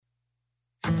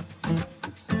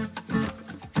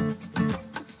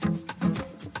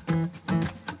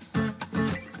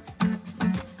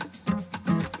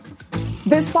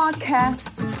This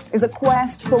podcast is a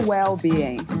quest for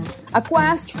well-being, a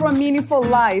quest for a meaningful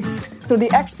life through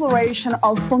the exploration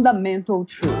of fundamental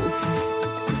truth.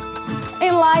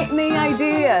 Enlightening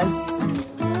ideas,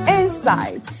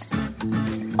 insights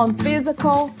on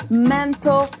physical,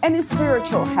 mental, and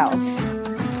spiritual health.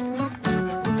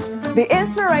 The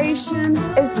inspiration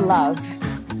is love.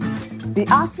 The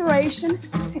aspiration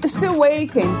is to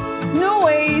awaken new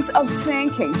ways of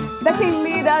thinking that can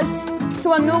lead us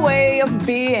to a new way of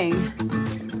being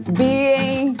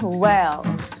well.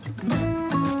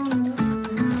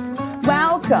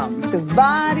 Welcome to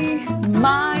Body,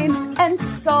 Mind, and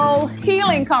Soul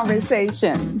Healing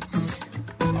Conversations.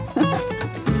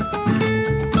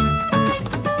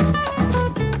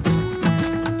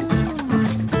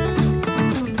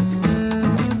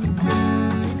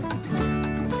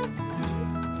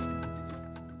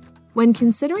 When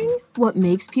considering what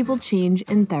makes people change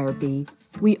in therapy,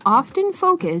 we often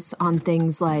focus on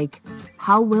things like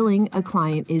how willing a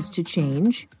client is to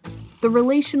change, the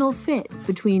relational fit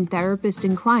between therapist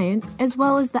and client, as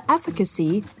well as the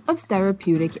efficacy of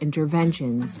therapeutic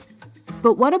interventions.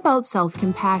 But what about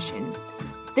self-compassion?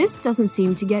 This doesn't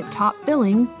seem to get top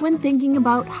billing when thinking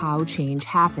about how change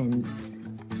happens.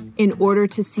 In order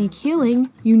to seek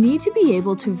healing, you need to be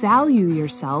able to value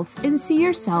yourself and see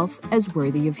yourself as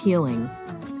worthy of healing.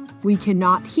 We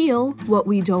cannot heal what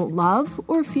we don't love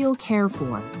or feel care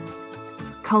for.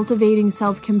 Cultivating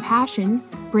self-compassion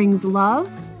brings love,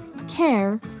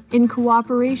 care, and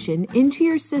cooperation into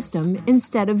your system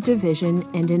instead of division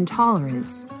and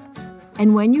intolerance.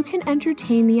 And when you can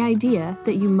entertain the idea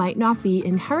that you might not be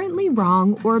inherently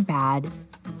wrong or bad,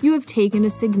 you have taken a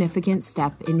significant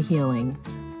step in healing.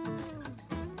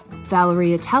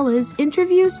 Valeria Teles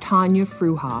interviews Tanya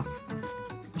Fruehauf.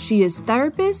 She is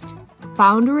therapist,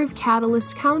 founder of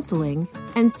Catalyst Counseling,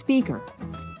 and speaker.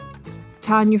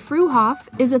 Tanya Fruehauf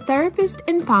is a therapist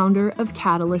and founder of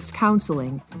Catalyst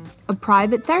Counseling, a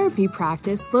private therapy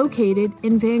practice located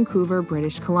in Vancouver,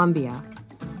 British Columbia.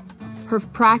 Her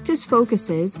practice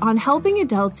focuses on helping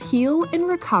adults heal and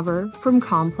recover from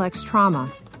complex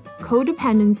trauma,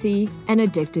 codependency, and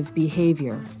addictive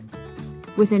behavior.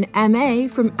 With an MA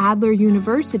from Adler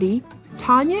University,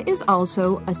 Tanya is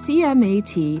also a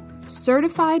CMAT,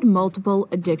 Certified Multiple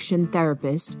Addiction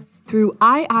Therapist, through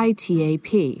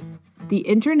IITAP, the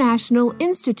International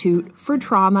Institute for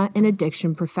Trauma and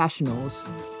Addiction Professionals.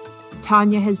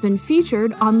 Tanya has been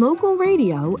featured on local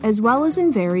radio as well as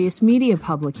in various media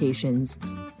publications,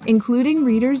 including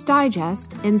Reader's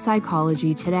Digest and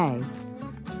Psychology Today.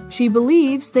 She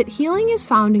believes that healing is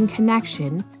found in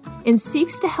connection and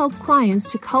seeks to help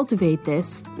clients to cultivate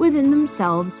this within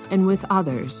themselves and with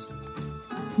others.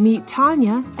 Meet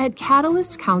Tanya at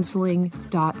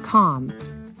catalystcounseling.com.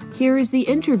 Here is the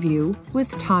interview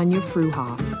with Tanya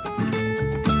Fruehauf.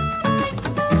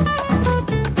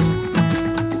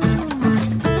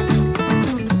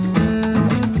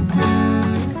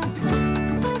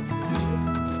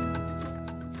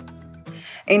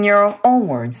 In your own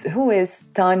words, who is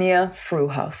Tanya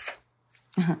Fruehauf?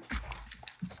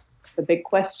 The big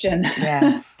question.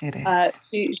 Yeah, it is.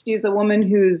 She's a woman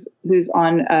who's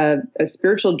on a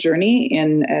spiritual journey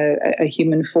in a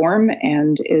human form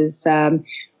and is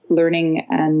learning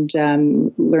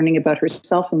about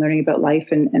herself and learning about life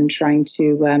and trying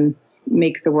to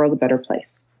make the world a better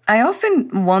place. I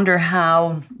often wonder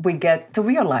how we get to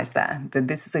realize that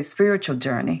this is a spiritual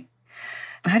journey.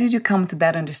 How did you come to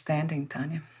that understanding,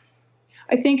 Tanya?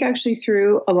 I think actually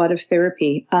through a lot of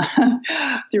therapy,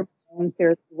 through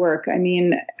therapy work. I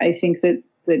mean, I think that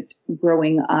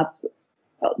growing up,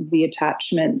 the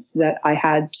attachments that I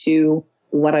had to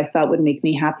what I thought would make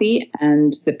me happy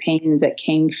and the pain that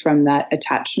came from that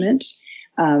attachment,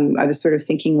 I was sort of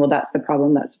thinking, well, that's the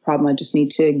problem. I just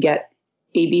need to get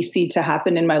ABC to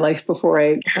happen in my life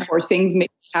before things make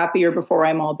me happy or before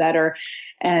I'm all better.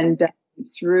 And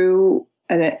through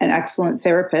an excellent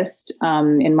therapist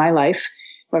in my life,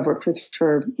 who I've worked with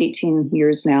for 18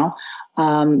 years now,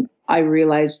 I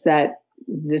realized that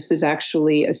this is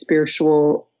actually a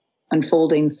spiritual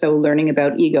unfolding. So learning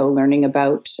about ego, learning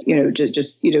about,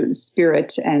 just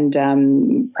spirit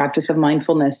and practice of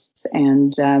mindfulness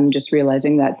and just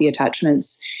realizing that the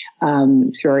attachments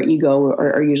through our ego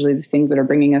are usually the things that are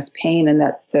bringing us pain and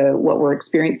that what we're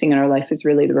experiencing in our life is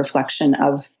really the reflection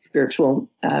of spiritual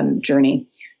journey.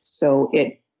 So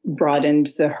it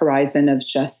broadened the horizon of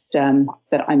just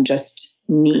that I'm just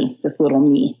me, this little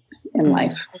me in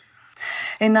life.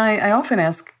 And I often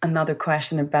ask another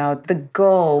question about the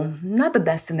goal, not the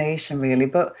destination really,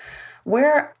 but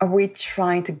Where are we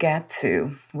trying to get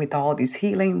to with all this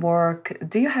healing work?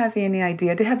 Do you have any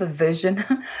idea? Do you have a vision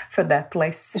for that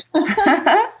place?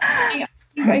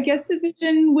 I guess the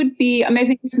vision would be, I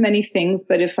think there's many things,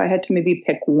 but if I had to maybe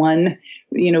pick one,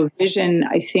 vision,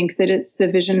 I think that it's the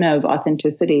vision of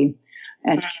authenticity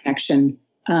and connection.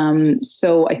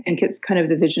 So I think it's kind of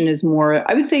the vision is more,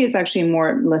 I would say it's actually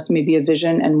more or less maybe a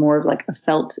vision and more of like a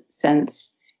felt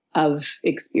sense of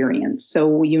experience. So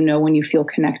when you feel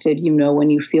connected, when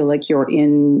you feel like you're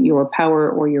in your power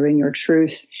or you're in your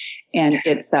truth. And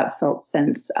it's that felt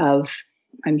sense of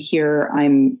I'm here,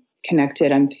 I'm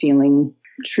connected, I'm feeling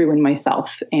true in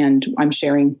myself, and I'm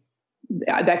sharing.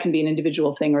 That can be an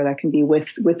individual thing, or that can be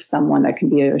with someone. That can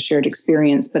be a shared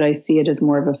experience, but I see it as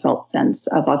more of a felt sense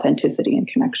of authenticity and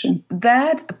connection.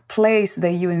 That place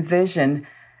that you envision,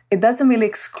 it doesn't really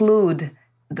exclude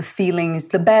the feelings,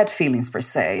 the bad feelings per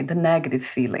se, the negative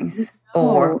feelings,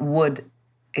 or would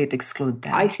it exclude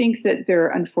them? I think that they're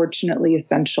unfortunately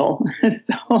essential.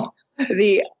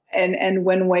 And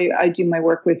when I do my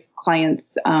work with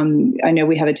clients, I know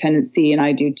we have a tendency, and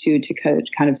I do too, to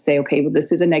kind of say, okay, well,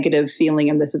 this is a negative feeling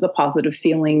and this is a positive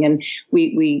feeling. And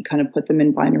we kind of put them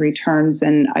in binary terms.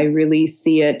 And I really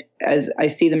see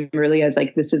them really as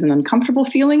like, this is an uncomfortable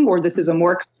feeling or this is a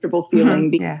more comfortable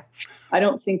feeling. Mm-hmm. Yeah. I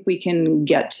don't think we can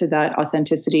get to that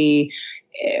authenticity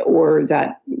or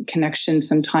that connection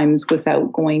sometimes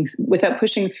without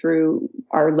pushing through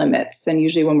our limits. And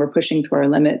usually when we're pushing through our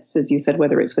limits, as you said,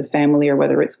 whether it's with family or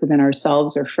whether it's within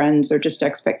ourselves or friends or just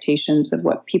expectations of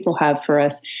what people have for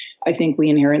us, I think we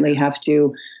inherently have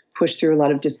to push through a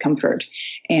lot of discomfort.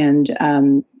 And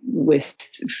with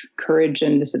courage,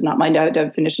 and this is not my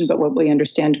definition, but what we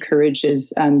understand courage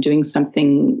is doing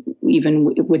something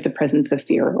even with the presence of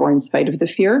fear or in spite of the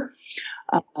fear.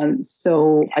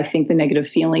 So I think the negative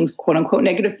feelings, quote unquote,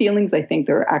 negative feelings, I think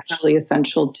they're actually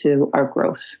essential to our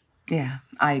growth. Yeah,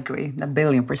 I agree.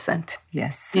 1,000,000,000%.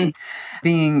 Yes.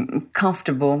 Being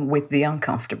comfortable with the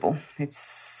uncomfortable. It's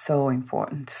so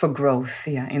important for growth.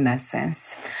 Yeah, in that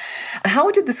sense. How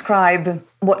would you describe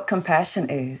what compassion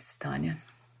is, Tanya?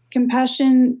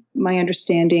 Compassion, my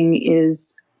understanding,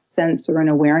 is sense or an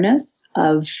awareness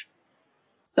of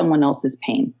someone else's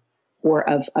pain or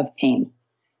of pain.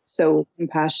 So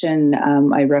compassion,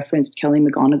 I referenced Kelly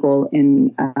McGonigal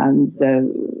in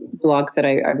the blog that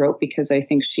I wrote because I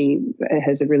think she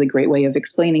has a really great way of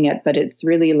explaining it, but it's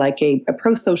really like a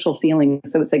pro-social feeling.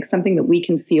 So it's like something that we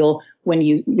can feel when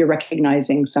you're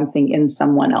recognizing something in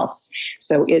someone else.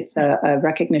 So it's a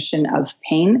recognition of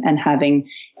pain and having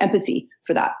empathy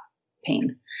for that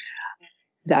pain.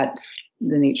 That's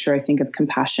the nature, I think, of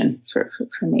compassion for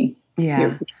me.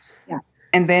 Yeah. Yeah.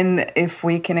 And then if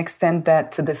we can extend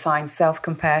that to define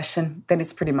self-compassion, then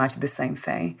it's pretty much the same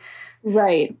thing.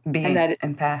 Right. Being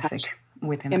empathic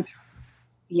with him.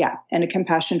 Yeah. And a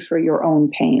compassion for your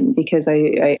own pain. Because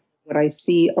what I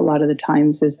see a lot of the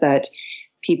times is that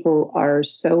people are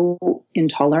so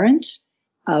intolerant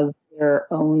of their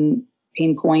own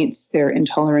pain points. They're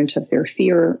intolerant of their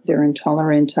fear. They're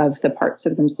intolerant of the parts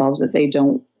of themselves that they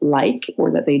don't like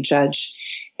or that they judge.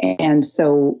 And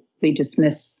so they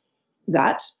dismiss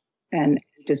that and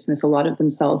dismiss a lot of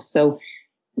themselves. So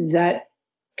that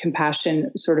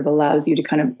compassion sort of allows you to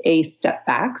kind of step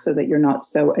back so that you're not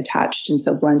so attached and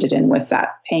so blended in with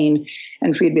that pain,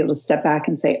 and for you to be able to step back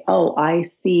and say, oh, I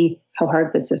see how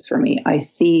hard this is for me. I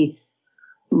see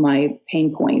my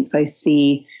pain points. I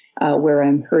see where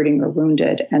I'm hurting or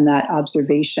wounded. And that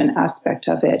observation aspect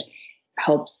of it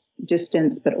helps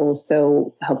distance, but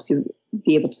also helps you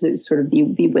be able to sort of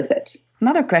be with it.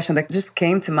 Another question that just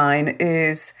came to mind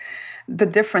is the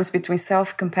difference between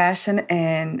self-compassion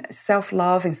and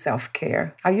self-love and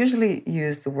self-care. I usually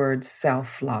use the word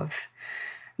self-love.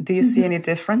 Do you see any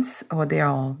difference, or they're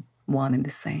all one and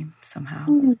the same somehow?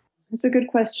 That's a good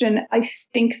question. I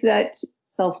think that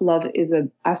self-love is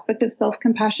an aspect of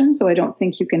self-compassion, so I don't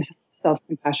think you can have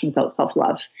self-compassion without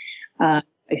self-love.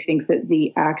 I think that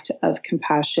the act of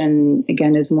compassion,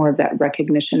 again, is more of that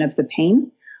recognition of the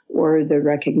pain or the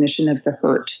recognition of the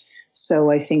hurt. So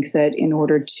I think that in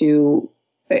order to,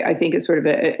 I think it's sort of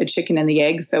a chicken and the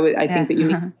egg. So I think that you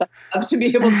need self-love to be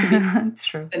able to be. That's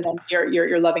true. And then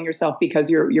you're loving yourself because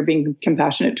you're being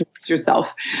compassionate towards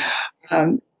yourself.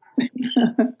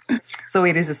 So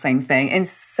it is the same thing. And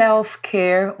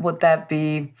self-care, would that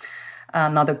be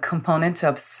another component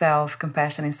of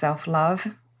self-compassion and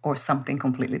self-love, or something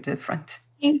completely different?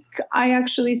 I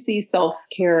actually see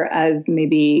self-care as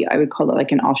maybe I would call it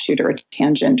like an offshoot or a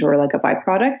tangent or like a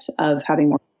byproduct of having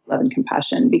more love and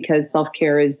compassion, because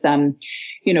self-care is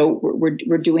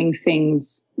we're doing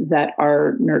things that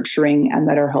are nurturing and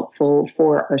that are helpful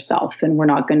for ourselves. And we're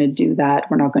not going to do that.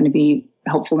 We're not going to be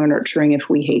helpful or nurturing if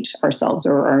we hate ourselves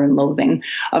or are in loathing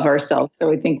of ourselves.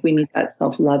 So I think we need that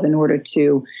self-love in order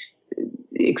to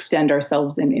extend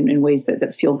ourselves in ways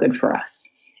that feel good for us.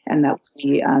 And that's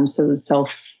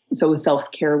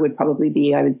self-care would probably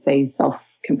be, I would say,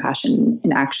 self-compassion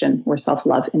in action or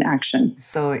self-love in action.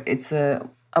 So it's a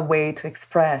way to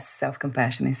express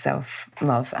self-compassion and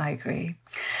self-love. I agree.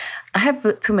 I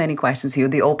have too many questions here,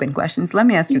 the open questions. Let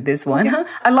me ask you this one. Yeah.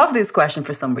 I love this question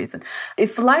for some reason.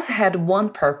 If life had one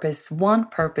purpose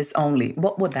only,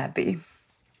 what would that be?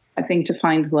 I think to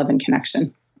find love and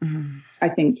connection. Mm-hmm. I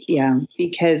think,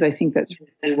 because I think that's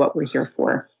really what we're here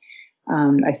for.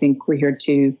 I think we're here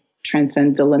to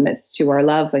transcend the limits to our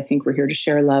love. I think we're here to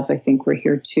share love. I think we're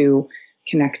here to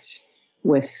connect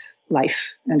with life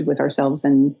and with ourselves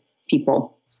and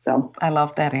people. So I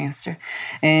love that answer.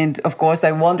 And of course,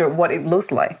 I wonder what it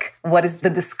looks like. What is the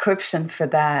description for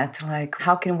that? Like,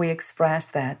 how can we express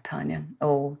that, Tanya?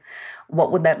 Or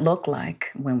what would that look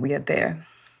like when we are there?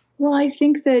 Well, I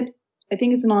think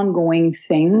it's an ongoing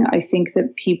thing. I think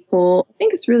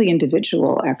it's really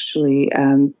individual, actually,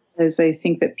 because I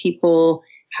think that people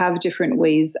have different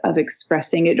ways of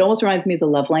expressing. It almost reminds me of the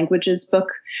Love Languages book,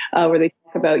 where they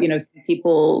talk about, some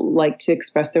people like to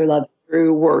express their love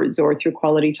through words or through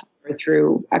quality time or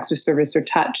through acts of service or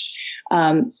touch.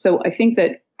 So I think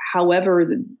that however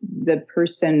the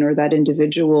person or that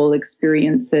individual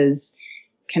experiences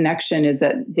connection is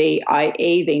that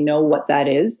they know what that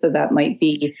is. So that might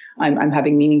be, I'm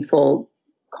having meaningful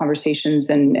conversations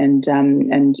and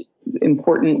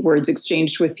important words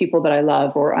exchanged with people that I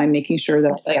love, or I'm making sure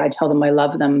that I tell them I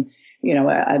love them.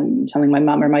 I'm telling my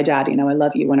mom or my dad, I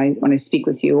love you when I speak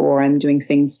with you, or I'm doing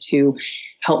things to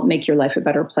help make your life a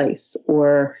better place,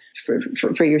 or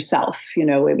for yourself.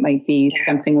 It might be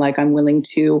something like I'm willing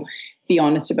to be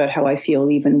honest about how I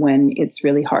feel, even when it's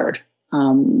really hard.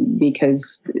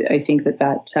 Because I think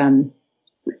that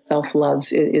self-love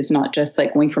is not just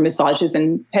like going for massages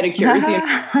and pedicures.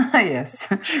 Yes,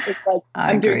 it's like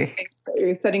I'm doing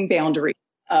things, setting boundaries,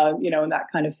 and that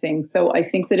kind of thing. So I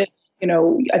think that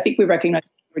I think we recognize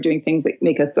we're doing things that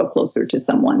make us feel closer to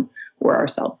someone or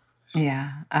ourselves.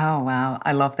 Yeah. Oh, wow.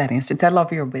 I love that answer. I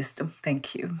love your wisdom.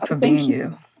 Thank you for being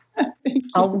you. Thank you.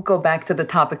 I'll go back to the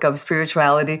topic of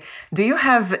spirituality. Do you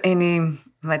have any,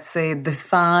 let's say,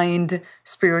 defined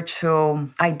spiritual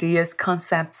ideas,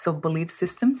 concepts, or belief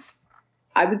systems?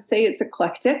 I would say it's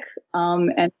eclectic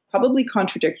and probably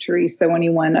contradictory. So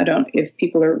if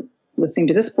people are listening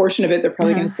to this portion of it, they're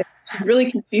probably going to say, she's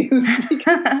really confused.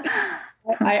 Because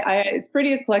it's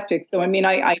pretty eclectic. So,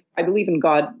 I believe in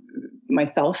God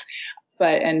myself,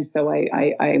 so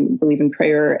I believe in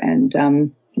prayer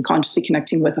and consciously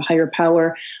connecting with a higher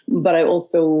power. But I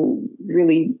also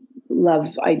really love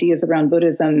ideas around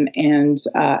Buddhism, and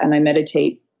I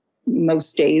meditate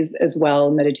most days as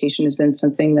well. Meditation has been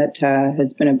something that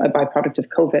has been a byproduct of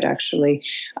COVID, actually.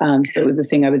 So it was a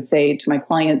thing I would say to my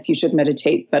clients, you should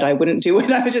meditate, but I wouldn't do it.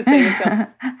 I would just say to myself,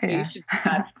 you should do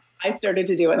that. I started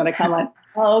to do it, and then I kind of went,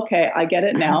 oh, okay, I get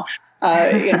it now.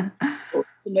 The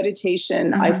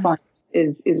meditation I find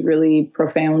is really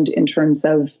profound in terms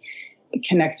of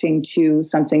connecting to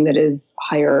something that is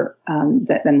higher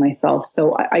than myself.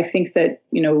 So I think that,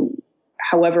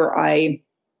 however I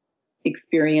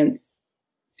experience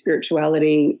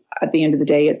spirituality, at the end of the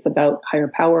day, it's about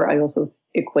higher power. I also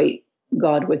equate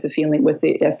God with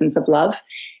the essence of love,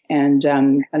 and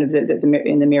kind of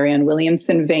in the Marianne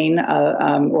Williamson vein,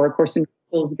 or of course in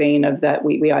Course vein of that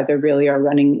we either really are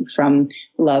running from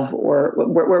love, or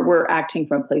we're acting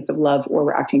from a place of love, or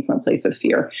we're acting from a place of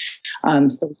fear.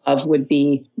 So love would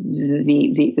be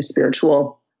the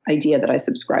spiritual idea that I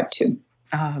subscribe to.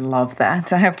 Oh, I love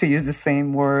that. I have to use the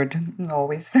same word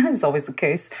always. It's always the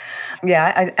case.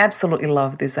 Yeah, I absolutely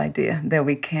love this idea that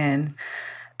we can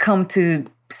come to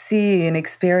see and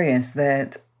experience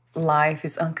that life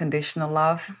is unconditional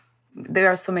love. There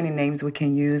are so many names we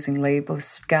can use in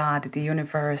labels: God, the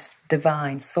universe,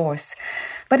 divine, source.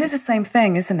 But it's the same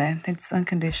thing, isn't it? It's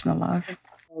unconditional love.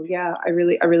 Oh, yeah, I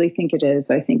really think it is.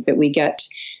 I think that we get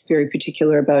very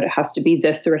particular about it has to be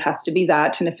this or it has to be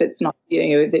that, and if it's not,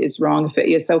 it is wrong.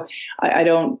 So I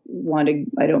don't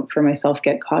for myself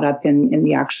get caught up in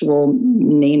the actual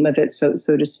name of it, so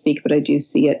to speak. But I do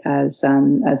see it as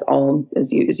all,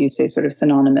 as you say, sort of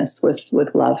synonymous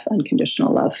with love,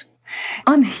 unconditional love.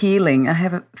 On healing, I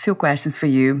have a few questions for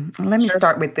you. Let me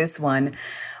start with this one.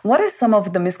 What are some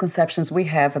of the misconceptions we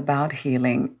have about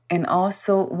healing? And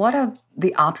also, what are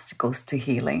the obstacles to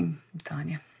healing,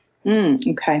 Tanya?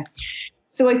 Okay.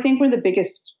 So I think one of the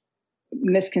biggest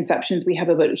misconceptions we have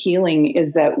about healing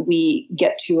is that we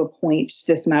get to a point,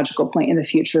 this magical point in the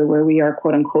future where we are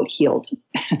quote unquote healed.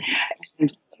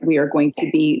 And we are going to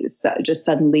be just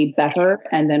suddenly better.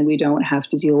 And then we don't have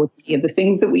to deal with any of the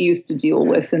things that we used to deal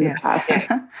with in the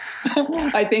past.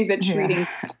 I think that treating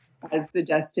as the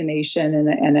destination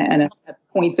and a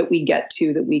point that we get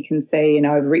to that we can say,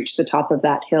 I've reached the top of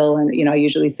that hill. And, I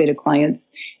usually say to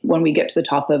clients, when we get to the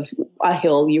top of a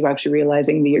hill, you're actually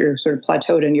realizing that you're sort of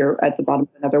plateaued and you're at the bottom of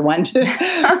another one.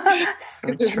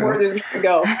 There's more to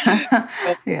go.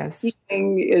 Yes.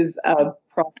 Healing is a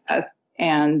process.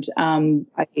 And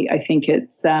I think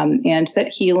it's, and that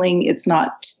healing, it's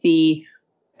not just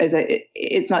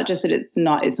that it's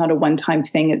not a one-time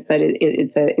thing. It's that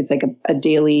it's like a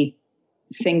daily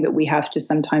thing that we have to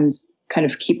sometimes kind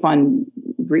of keep on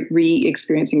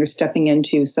re-experiencing or stepping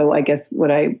into. So I guess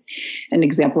an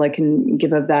example I can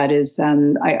give of that is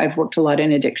I've worked a lot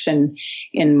in addiction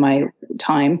in my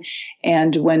time.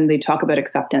 And when they talk about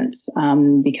acceptance,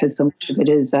 because so much of it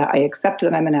is I accept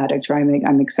that I'm an addict, or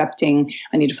I'm accepting,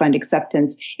 I need to find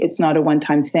acceptance. It's not a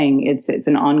one-time thing. It's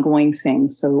an ongoing thing.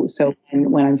 So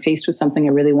when I'm faced with something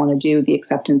I really want to do, the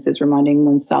acceptance is reminding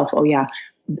oneself, oh yeah,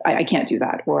 I can't do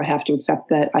that, or I have to accept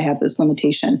that I have this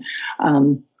limitation.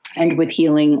 And with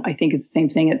healing, I think it's the same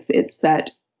thing. It's that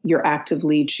you're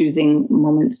actively choosing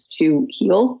moments to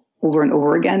heal over and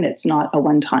over again. It's not a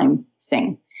one-time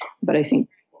thing. But I think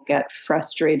people get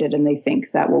frustrated and they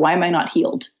think that, well, why am I not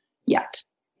healed yet?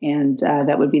 And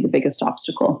that would be the biggest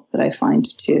obstacle that I find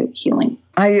to healing.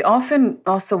 I often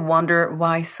also wonder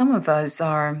why some of us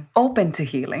are open to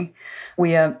healing.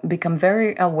 We become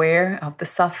very aware of the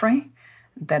suffering,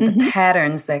 that the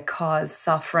patterns that cause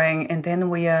suffering, and then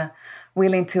we are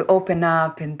willing to open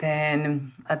up and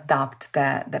then adopt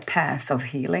the path of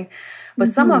healing. But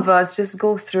some of us just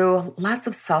go through lots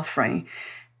of suffering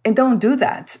and don't do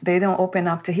that. They don't open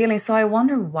up to healing. So I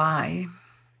wonder why.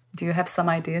 Do you have some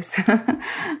ideas?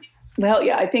 Well,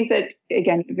 yeah, I think that,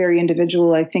 again, very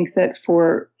individual. I think that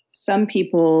for some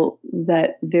people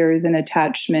that there is an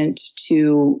attachment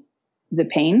to the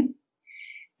pain,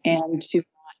 and to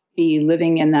be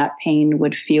living in that pain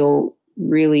would feel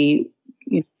really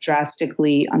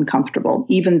drastically uncomfortable,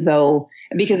 even though,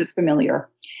 because it's familiar.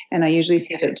 And I usually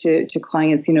say to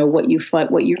clients, what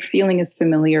you're feeling is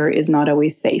familiar is not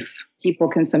always safe. People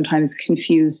can sometimes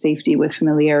confuse safety with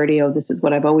familiarity. Oh, this is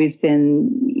what I've always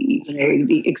been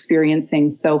experiencing.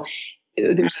 So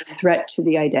there's a threat to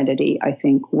the identity, I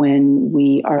think, when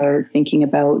we are thinking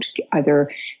about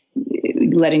either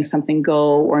letting something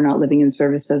go or not living in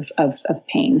service of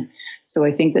pain. So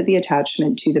I think that the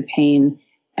attachment to the pain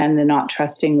and the not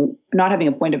having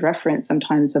a point of reference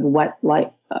sometimes of what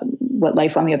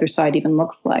life on the other side even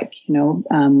looks like.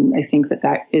 I think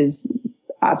that is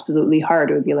absolutely hard.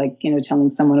 It would be like,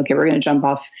 telling someone, okay, we're going to jump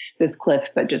off this cliff,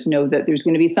 but just know that there's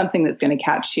going to be something that's going to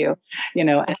catch you, and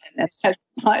that's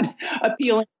not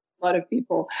appealing to a lot of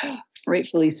people,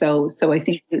 rightfully so. So I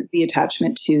think that the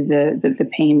attachment to the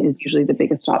pain is usually the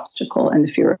biggest obstacle, and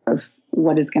the fear of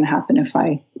what is going to happen if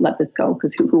I let this go,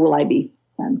 because who will I be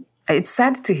then? It's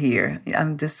sad to hear.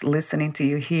 I'm just listening to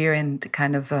you here and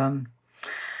kind of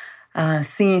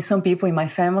seeing some people in my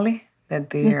family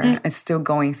that they are still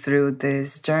going through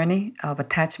this journey of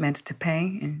attachment to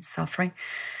pain and suffering.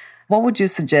 What would you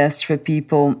suggest for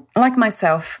people like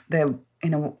myself that,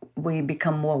 we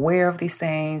become more aware of these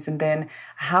things, and then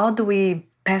how do we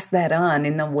pass that on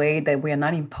in a way that we are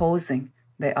not imposing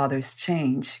that others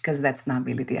change? Because that's not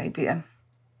really the idea.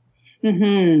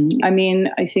 I mean,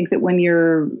 I think that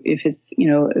if it's,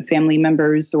 family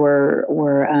members or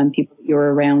people that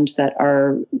you're around that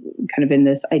are kind of in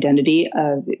this identity,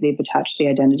 they've attached the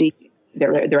identity,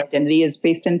 their identity is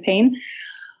based in pain.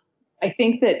 I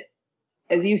think that,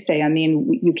 as you say, I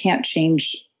mean, you can't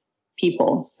change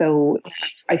people. So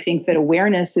I think that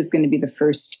awareness is going to be the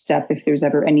first step if there's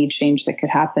ever any change that could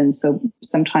happen. So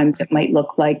sometimes it might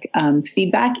look like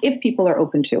feedback if people are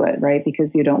open to it, right?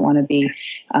 Because you don't want to be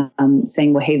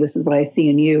saying, well, hey, this is what I see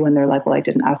in you. And they're like, well, I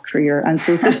didn't ask for your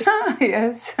unsolicited.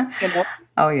 Yes.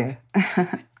 Oh, yeah.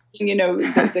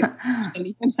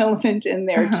 the element in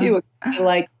there too. It can be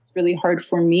like, really hard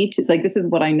for me to, like, this is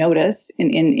what I notice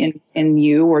in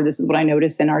you, or this is what I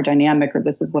notice in our dynamic, or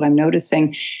this is what I'm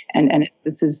noticing. And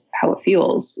this is how it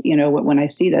feels, when I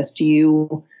see this. Do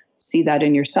you see that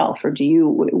in yourself, or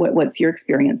what's your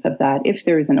experience of that? If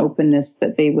there is an openness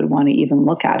that they would want to even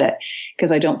look at it,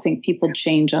 because I don't think people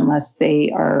change unless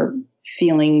they are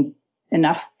feeling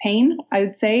enough pain, I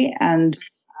would say. And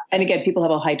again, people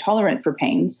have a high tolerance for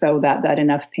pain, so that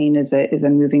enough pain is a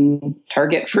moving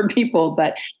target for people.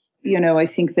 But I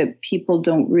think that people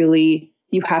don't really.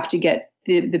 You have to get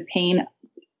the pain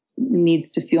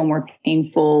needs to feel more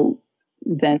painful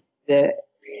than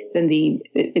the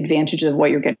advantage of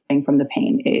what you're getting from the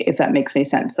pain, if that makes any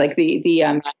sense. Like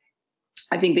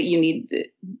I think that you need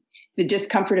the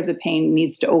discomfort of the pain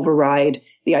needs to override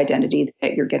the identity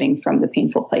that you're getting from the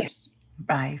painful place.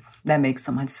 Right. That makes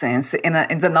so much sense. And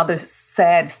it's another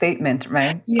sad statement,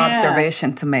 right? Yeah.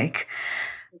 Observation to make.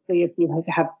 If you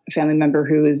have a family member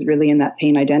who is really in that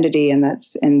pain identity and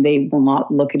they will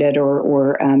not look at it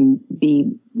or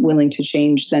be willing to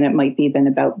change, then it might be then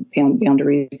about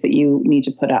boundaries that you need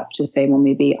to put up to say, well,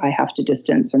 maybe I have to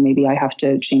distance, or maybe I have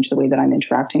to change the way that I'm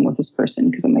interacting with this person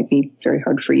because it might be very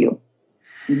hard for you.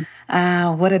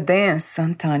 What a dance,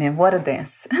 Tanya. What a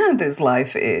dance this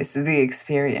life is. The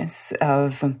experience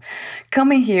of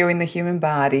coming here in the human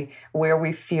body where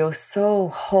we feel so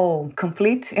whole,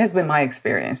 complete. It has been my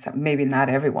experience, maybe not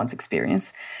everyone's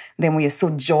experience. Then we are so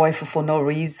joyful for no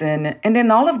reason. And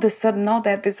then all of a sudden, all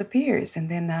that disappears. And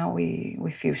then now we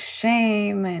feel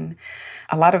shame and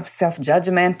a lot of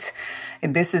self-judgment.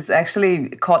 And this has actually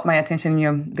caught my attention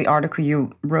in the article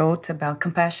you wrote about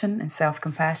compassion and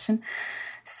self-compassion.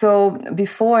 So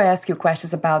before I ask you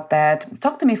questions about that,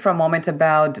 talk to me for a moment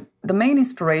about the main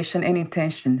inspiration and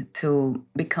intention to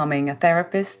becoming a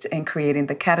therapist and creating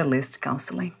the Catalyst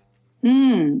Counseling.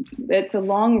 It's a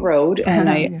long road, and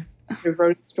I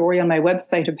wrote a story on my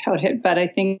website about it, but I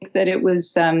think that it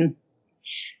was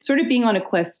sort of being on a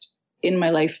quest in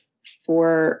my life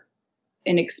for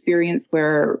an experience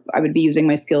where I would be using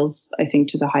my skills, I think,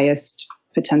 to the highest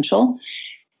potential.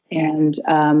 And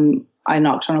I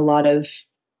knocked on a lot of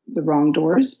the wrong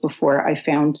doors before I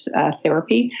found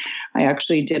therapy. I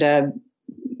actually did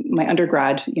my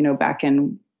undergrad, back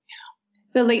in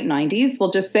the late 90s,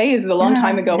 we'll just say, is a long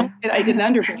time ago. I did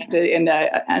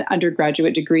an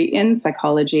undergraduate degree in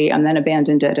psychology and then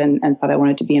abandoned it and thought I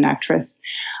wanted to be an actress,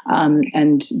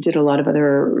 and did a lot of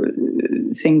other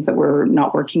things that were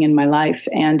not working in my life.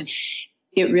 And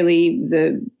it really,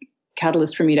 the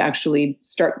catalyst for me to actually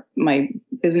start my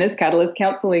business, Catalyst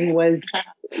Counseling, was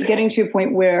getting to a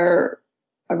point where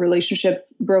a relationship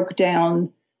broke down,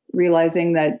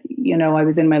 realizing that, I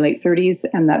was in my late 30s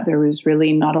and that there was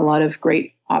really not a lot of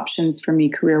great options for me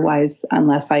career-wise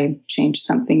unless I changed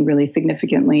something really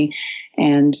significantly,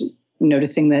 and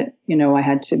noticing that, I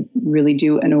had to really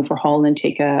do an overhaul and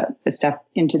take a step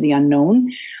into the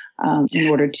unknown in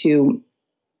order to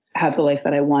have the life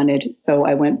that I wanted. So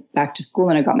I went back to school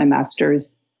and I got my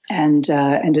master's and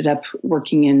ended up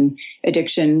working in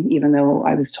addiction, even though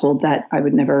I was told that I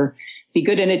would never be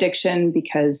good in addiction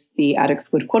because the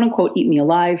addicts would, quote unquote, eat me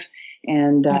alive.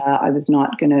 And I was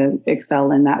not going to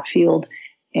excel in that field.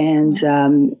 And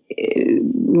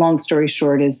long story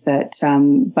short is that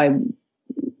by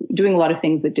doing a lot of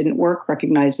things that didn't work,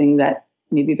 recognizing that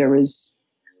maybe there was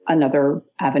another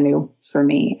avenue for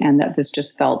me and that this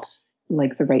just felt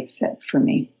like the right fit for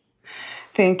me.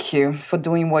 Thank you for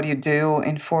doing what you do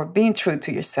and for being true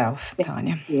to yourself,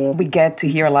 Tanya. We get to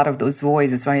hear a lot of those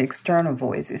voices, right? External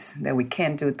voices that we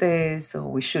can't do this or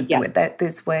we should do it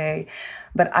this way.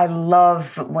 But I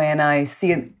love when I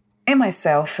see it in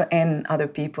myself and other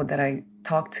people that I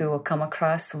talk to or come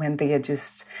across when they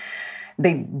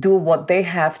do what they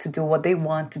have to do, what they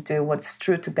want to do, what's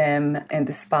true to them, and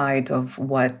despite of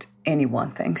what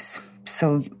anyone thinks.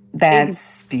 So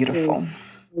that's beautiful.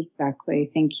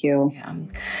 Exactly. Thank you. Yeah.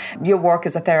 Your work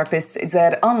as a therapist, is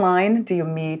that online? Do you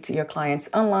meet your clients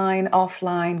online,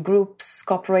 offline, groups,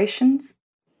 corporations?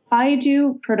 I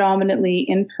do predominantly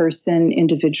in-person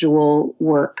individual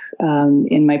work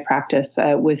in my practice.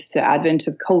 With the advent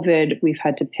of COVID, we've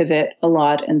had to pivot a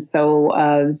lot. And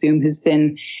so Zoom has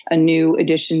been a new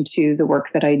addition to the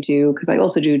work that I do, because I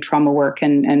also do trauma work.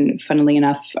 And funnily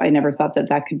enough, I never thought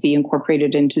that could be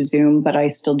incorporated into Zoom, but I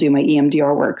still do my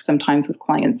EMDR work sometimes with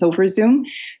clients over Zoom.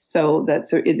 So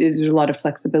it is a lot of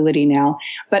flexibility now.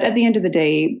 But at the end of the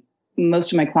day,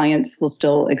 most of my clients will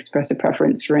still express a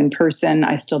preference for in-person.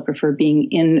 I still prefer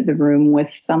being in the room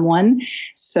with someone.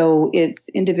 So it's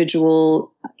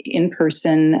individual,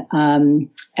 in-person,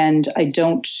 and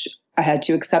I had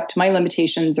to accept my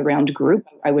limitations around group.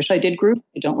 I wish I did group.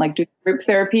 I don't like doing group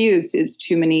therapy. It's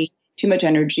too much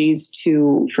energies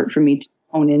for me to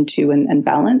own into and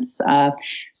balance.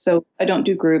 So I don't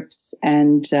do groups,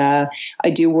 and I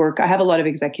do work. I have a lot of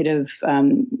executive,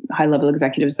 high-level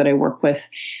executives that I work with.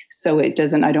 So I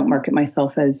don't market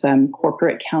myself as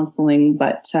corporate counseling,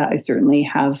 but I certainly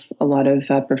have a lot of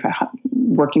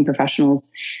working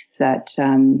professionals that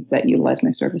utilize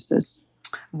my services.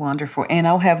 Wonderful. And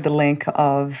I'll have the link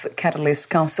of Catalyst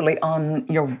Counseling on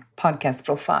your podcast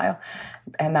profile.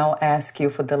 And I'll ask you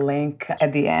for the link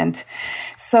at the end.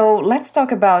 So let's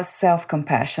talk about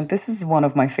self-compassion. This is one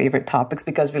of my favorite topics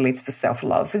because it relates to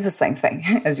self-love. It's the same thing,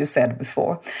 as you said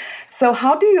before. So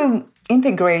how do you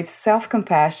integrate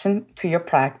self-compassion to your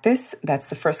practice? That's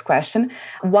the first question.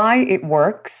 Why it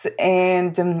works,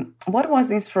 and what was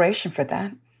the inspiration for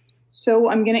that? So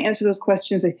I'm going to answer those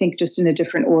questions, I think, just in a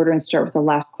different order and start with the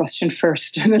last question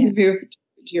first and then move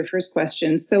to your first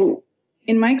question. So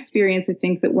in my experience, I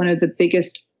think that one of the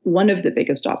biggest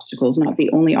obstacles, not the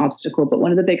only obstacle, but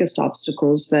one of the biggest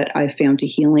obstacles that I found to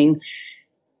healing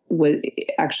was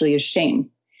actually is shame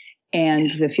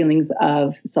and the feelings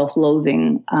of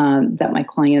self-loathing that my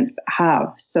clients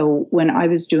have. So when I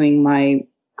was doing my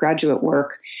graduate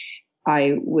work,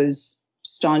 I was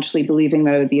staunchly believing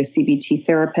that I would be a CBT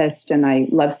therapist, and I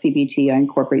love CBT. I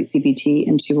incorporate CBT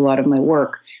into a lot of my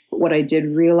work. But what I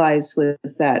did realize was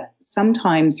that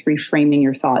sometimes reframing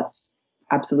your thoughts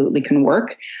absolutely can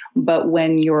work. But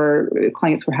when your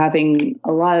clients were having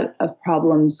a lot of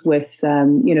problems with,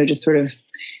 just sort of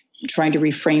trying to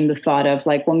reframe the thought of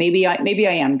like, well, maybe I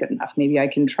am good enough. Maybe I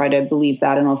can try to believe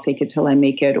that and I'll fake it till I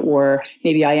make it, or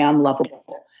maybe I am lovable.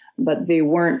 But they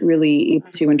weren't really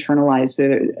able to internalize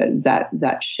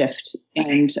that shift.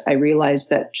 And I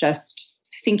realized that just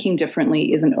thinking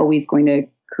differently isn't always going to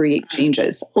create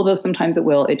changes. Although sometimes it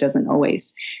will, it doesn't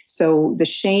always. So the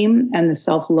shame and the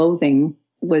self-loathing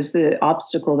was the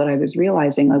obstacle that I was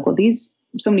realizing. Like, well,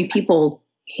 so many people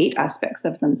hate aspects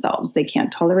of themselves. They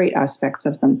can't tolerate aspects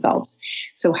of themselves.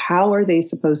 So how are they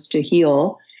supposed to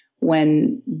heal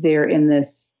when they're in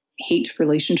this hate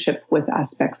relationship with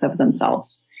aspects of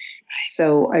themselves?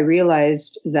 So I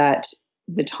realized that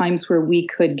the times where we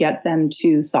could get them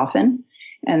to soften,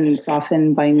 and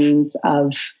soften by means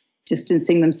of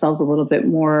distancing themselves a little bit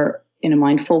more in a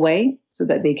mindful way so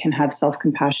that they can have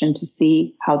self-compassion to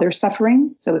see how they're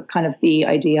suffering. So it's kind of the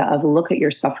idea of look at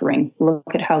your suffering, look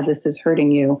at how this is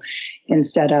hurting you,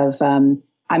 instead of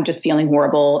I'm just feeling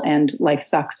horrible and life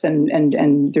sucks and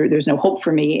there's no hope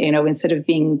for me. Instead of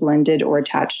being blended or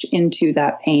attached into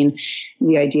that pain,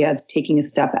 the idea of taking a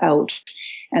step out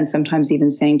and sometimes even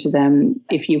saying to them,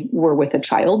 if you were with a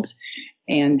child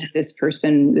and this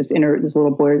person, this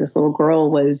little boy or this little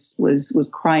girl was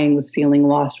crying, was feeling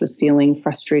lost, was feeling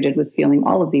frustrated, was feeling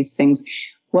all of these things,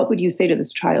 what would you say to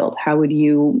this child? How would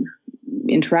you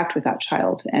interact with that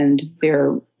child? And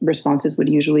their responses would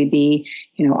usually be,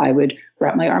 I would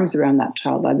wrap my arms around that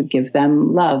child. I would give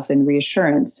them love and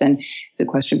reassurance. And the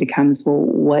question becomes, well,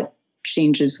 what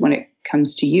changes when it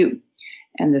comes to you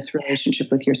and this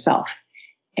relationship with yourself?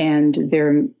 And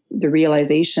the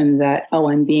realization that,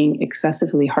 I'm being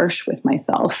excessively harsh with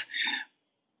myself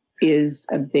is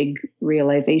a big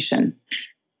realization.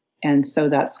 And so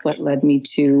that's what led me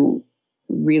to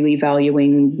really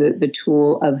valuing the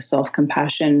tool of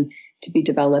self-compassion to be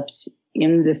developed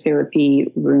in the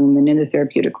therapy room and in the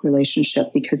therapeutic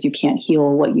relationship, because you can't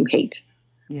heal what you hate.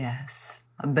 Yes,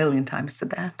 1 billion times to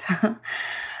that.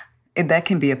 That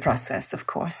can be a process, of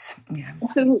course. Yeah,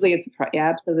 absolutely.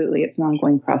 Absolutely. It's an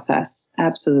ongoing process.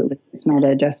 Absolutely. It's not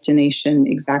a destination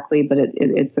exactly, but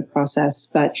it's a process.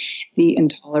 But the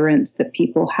intolerance that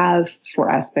people have for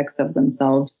aspects of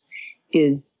themselves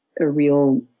is a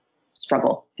real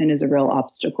struggle and is a real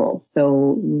obstacle.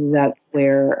 So that's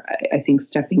where I think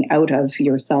stepping out of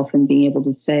yourself and being able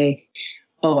to say,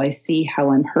 I see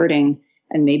how I'm hurting,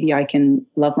 and maybe I can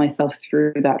love myself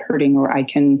through that hurting, or I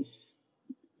can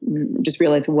just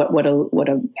realize what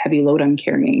a heavy load I'm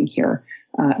carrying here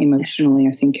emotionally.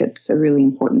 I think it's a really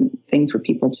important thing for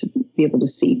people to be able to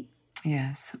see.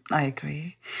 Yes, I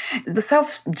agree. The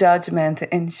self-judgment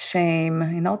and shame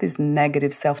and all this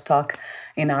negative self-talk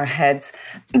in our heads,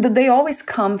 do they always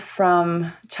come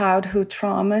from childhood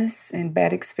traumas and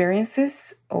bad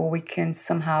experiences, or we can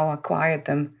somehow acquire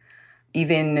them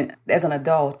even as an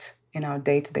adult in our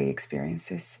day-to-day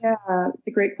experiences? Yeah, it's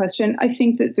a great question. I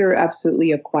think that they're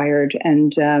absolutely acquired.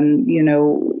 And,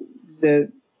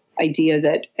 the idea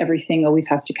that everything always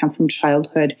has to come from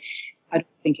childhood, I don't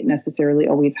think it necessarily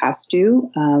always has to.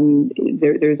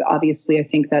 There's obviously, I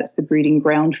think that's the breeding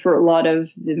ground for a lot of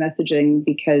the messaging,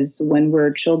 because when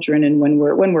we're children and when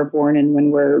we're born and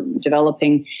when we're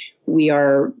developing, we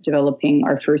are developing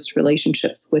our first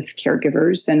relationships with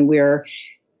caregivers, and we're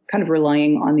kind of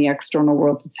relying on the external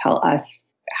world to tell us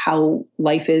how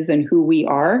life is and who we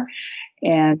are.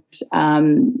 And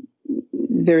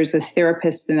there's a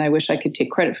therapist, and I wish I could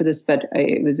take credit for this, but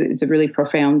it's a really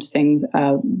profound thing.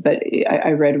 But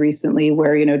I read recently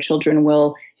where, children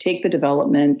will take the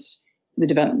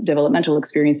developmental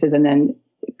experiences and then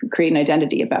create an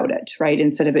identity about it, right?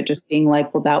 Instead of it just being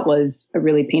like, well, that was a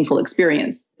really painful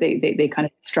experience. They kind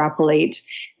of extrapolate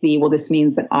this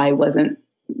means that I wasn't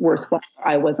worthwhile,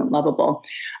 I wasn't lovable.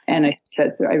 And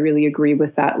I really agree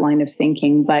with that line of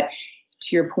thinking. But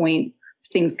to your point,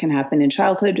 things can happen in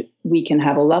childhood. We can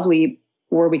have a lovely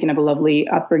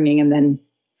upbringing and then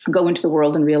go into the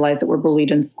world and realize that we're bullied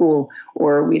in school,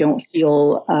 or we don't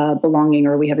feel belonging,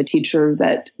 or we have a teacher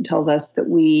that tells us that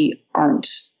we aren't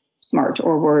smart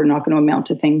or we're not going to amount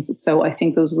to things. So I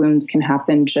think those wounds can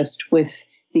happen just with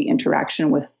the interaction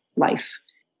with life.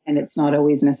 And it's not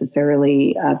always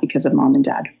necessarily because of mom and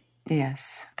dad.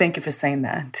 Yes. Thank you for saying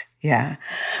that. Yeah.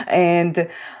 And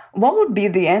what would be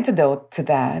the antidote to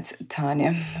that,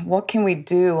 Tanya? What can we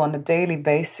do on a daily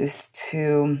basis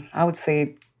to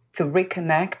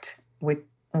reconnect with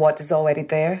what is already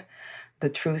there, the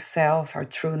true self, our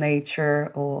true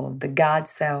nature, or the God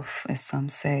self, as some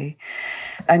say?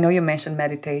 I know you mentioned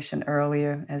meditation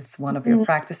earlier as one of your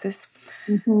practices.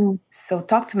 Mm-hmm. So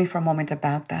talk to me for a moment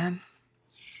about that.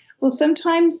 Well,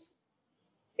 sometimes,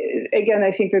 again,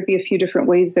 I think there'd be a few different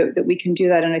ways that we can do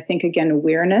that. And I think, again,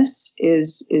 awareness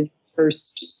is the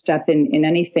first step in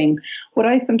anything. What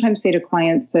I sometimes say to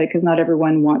clients, because not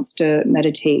everyone wants to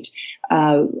meditate,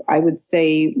 I would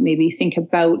say maybe think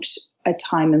about a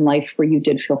time in life where you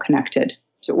did feel connected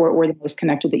to, or the most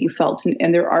connected that you felt. And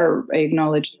I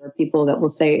acknowledge there are people that will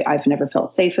say, I've never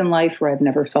felt safe in life, or I've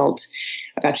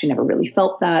actually never really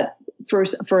felt that.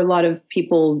 For a lot of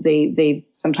people, they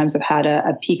sometimes have had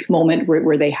a peak moment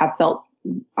where they have felt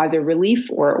either relief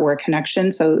or a connection.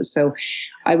 So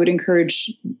I would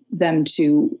encourage them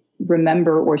to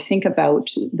remember or think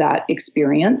about that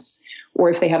experience.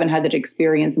 Or if they haven't had that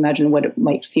experience, imagine what it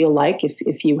might feel like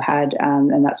if you had,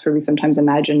 and that's where we sometimes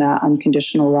imagine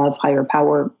unconditional love, higher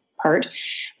power part.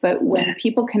 But when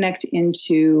people connect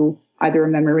into either a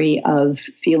memory of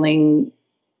feeling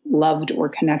loved or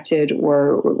connected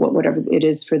or whatever it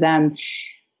is for them,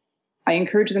 I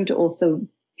encourage them to also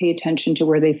pay attention to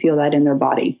where they feel that in their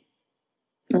body.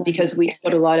 Because we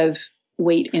put a lot of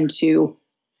weight into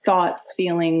thoughts,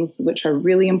 feelings, which are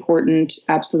really important,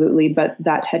 absolutely, but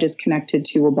that head is connected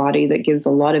to a body that gives a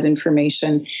lot of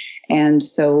information. And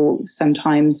so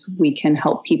sometimes we can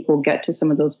help people get to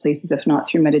some of those places, if not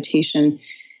through meditation,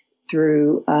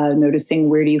 through noticing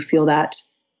where do you feel that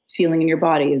feeling in your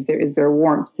body? Is there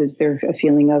warmth? Is there a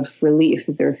feeling of relief?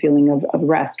 Is there a feeling of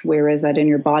rest? Where is that in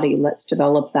your body? Let's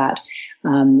develop that.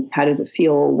 How does it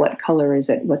feel? What color is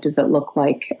it? What does it look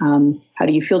like? How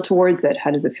do you feel towards it?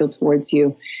 How does it feel towards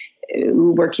you?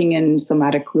 Working in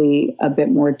somatically a bit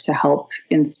more to help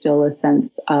instill a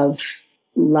sense of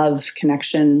love,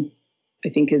 connection, I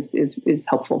think is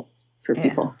helpful for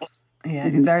people. Yeah,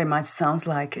 it very much sounds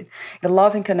like it. The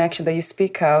love and connection that you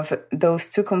speak of, those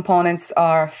two components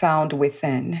are found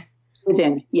within.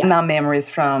 Within, yes. Not memories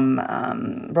from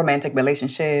romantic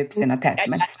relationships and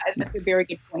attachments. That's a very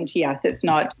good point. Yes, it's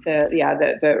not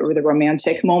the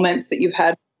romantic moments that you've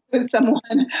had with someone.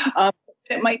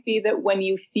 It might be that when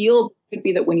you feel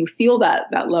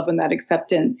that love and that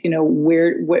acceptance,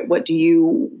 what do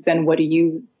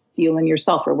you feel in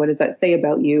yourself, or what does that say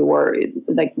about you, or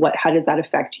how does that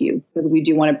affect you? Because we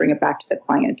do want to bring it back to the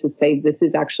client to say this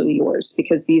is actually yours,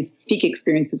 because these peak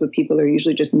experiences with people are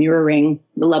usually just mirroring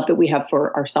the love that we have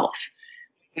for ourselves.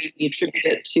 We attribute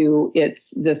it to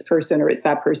it's this person or it's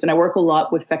that person. I work a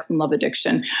lot with sex and love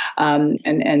addiction, and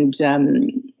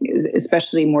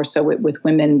especially more so with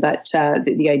women. But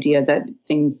the idea that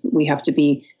we have to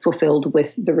be fulfilled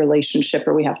with the relationship,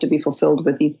 or we have to be fulfilled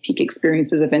with these peak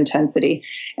experiences of intensity,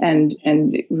 and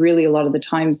really a lot of the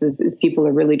times is people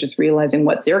are really just realizing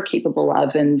what they're capable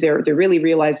of, and they're really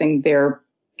realizing their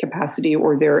capacity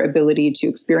or their ability to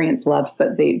experience love,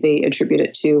 but they attribute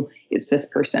it to it's this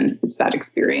person, it's that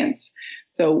experience.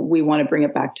 So we want to bring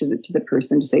it back to the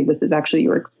person to say this is actually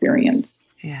your experience.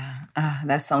 Yeah,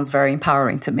 that sounds very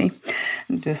empowering to me.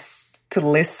 Just to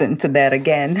listen to that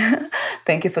again.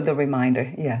 Thank you for the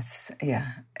reminder. Yes,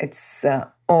 yeah, it's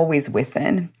always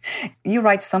within. You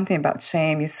write something about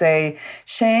shame. You say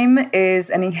shame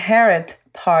is an inherent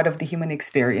part of the human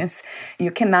experience.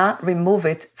 You cannot remove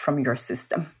it from your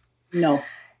system. No.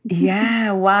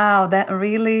 Yeah, wow, that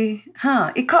really,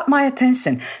 it caught my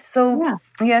attention. So,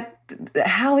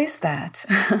 how is that?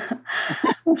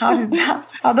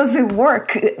 How does it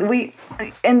work?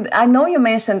 And I know you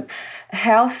mentioned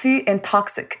healthy and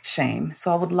toxic shame,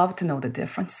 so I would love to know the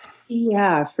difference.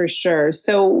 Yeah, for sure.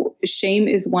 So shame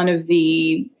is one of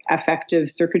the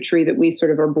affective circuitry that we sort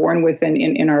of are born with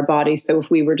in our body. So if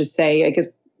we were to say, I guess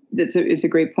it's a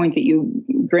great point that you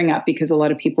bring up, because a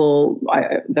lot of people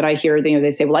that I hear,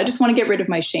 they say, well, I just want to get rid of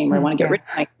my shame, or I want to get rid of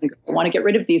my anger, I want to get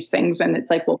rid of these things. And it's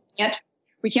like, well,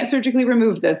 we can't surgically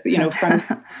remove this,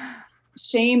 from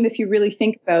shame. If you really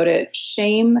think about it,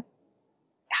 shame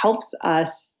helps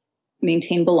us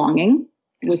maintain belonging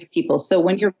with people. So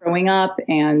when you're growing up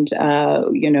and,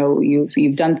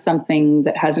 you've done something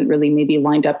that hasn't really maybe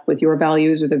lined up with your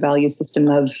values or the value system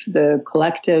of the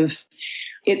collective,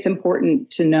 it's important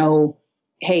to know,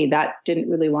 hey, that didn't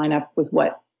really line up with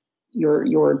what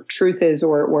your truth is,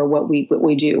 or what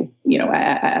we do,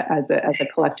 as a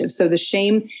collective. So the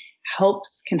shame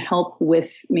can help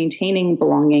with maintaining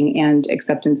belonging and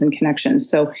acceptance and connection.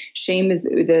 So shame is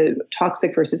the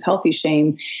toxic versus healthy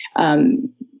shame.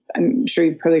 I'm sure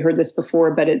you've probably heard this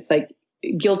before, but it's like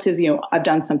guilt is, I've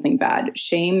done something bad.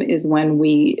 Shame is when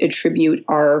we attribute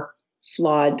our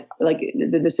flawed, like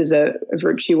this is a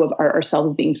virtue of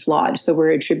ourselves being flawed. So we're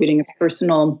attributing a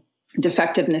personal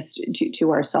defectiveness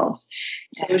to ourselves.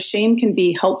 So shame can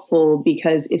be helpful,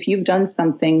 because if you've done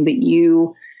something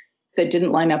that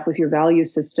didn't line up with your value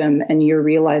system, and you're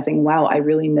realizing, wow, I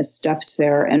really misstepped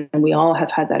there, and we all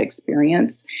have had that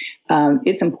experience,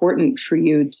 it's important for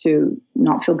you to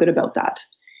not feel good about that.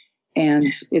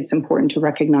 And it's important to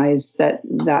recognize that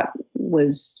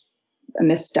was a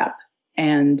misstep.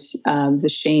 And the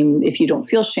shame, if you don't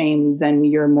feel shame, then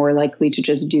you're more likely to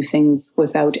just do things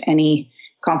without any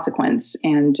consequence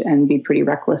and be pretty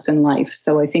reckless in life.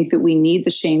 So I think that we need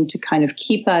the shame to kind of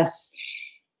keep us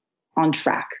on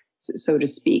track, so to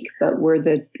speak. But where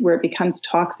it becomes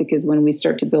toxic is when we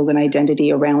start to build an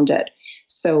identity around it.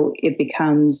 So it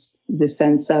becomes the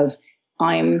sense of,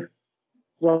 I'm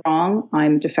wrong,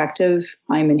 I'm defective,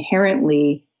 I'm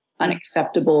inherently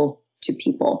unacceptable to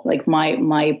people. Like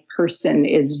my person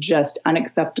is just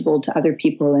unacceptable to other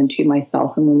people and to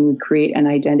myself. And when we create an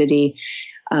identity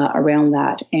around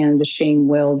that, and the shame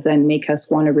will then make us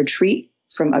want to retreat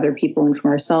from other people and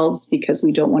from ourselves, because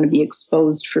we don't want to be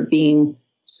exposed for being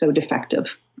so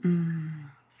defective.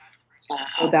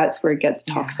 So that's where it gets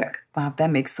toxic. Yeah. Wow, that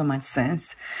makes so much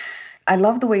sense. I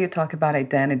love the way you talk about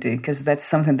identity, because that's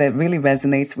something that really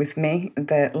resonates with me.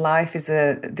 That life is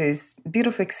this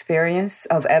beautiful experience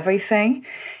of everything,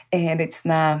 and it's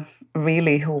not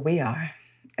really who we are.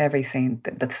 Everything,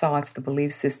 the thoughts, the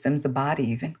belief systems, the body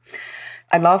even.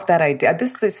 I love that idea.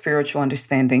 This is a spiritual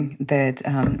understanding that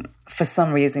for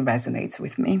some reason resonates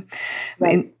with me.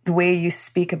 Right. And the way you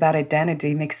speak about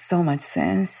identity makes so much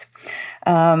sense.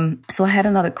 So I had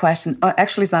another question.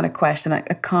 Actually, it's not a question,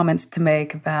 a comment to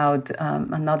make about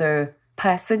another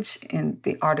passage in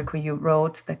the article you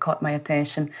wrote that caught my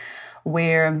attention,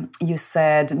 where you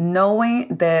said, knowing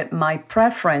that my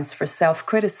preference for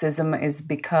self-criticism is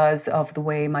because of the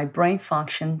way my brain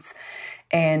functions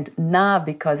and not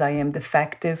because I am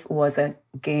defective was a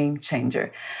game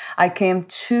changer. I can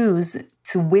choose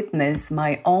to witness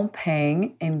my own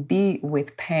pain and be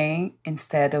with pain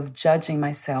instead of judging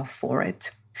myself for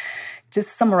it.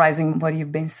 Just summarizing what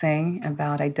you've been saying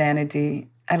about identity,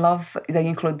 I love that you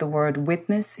include the word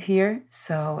witness here.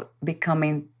 So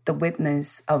becoming the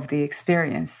witness of the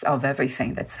experience of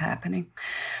everything that's happening,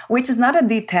 which is not a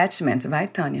detachment,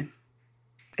 right, Tanya?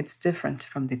 It's different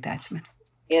from detachment.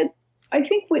 I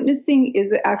think witnessing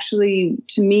is actually,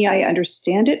 to me, I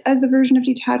understand it as a version of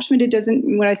detachment. It doesn't,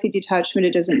 when I say detachment,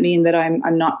 it doesn't mean that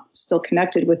I'm not still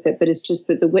connected with it, but it's just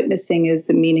that the witnessing is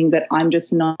the meaning that I'm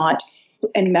just not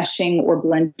enmeshing or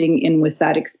blending in with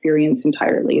that experience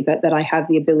entirely, that I have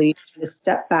the ability to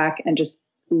step back and just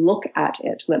look at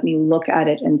it. Let me look at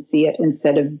it and see it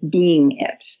instead of being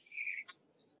it.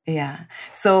 Yeah.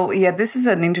 So, this is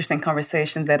an interesting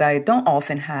conversation that I don't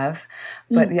often have,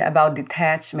 but about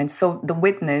detachment. So the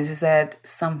witness, is that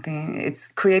something, it's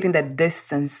creating that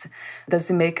distance.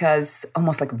 Does it make us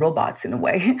almost like robots in a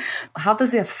way? How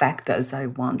does it affect us, I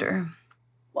wonder?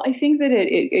 Well, I think that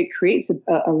it creates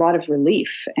a lot of relief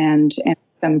and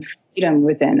some freedom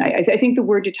within. I think the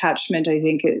word detachment, I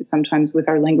think sometimes with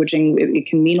our languaging, it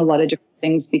can mean a lot of different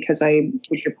things, because I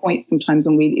take your point sometimes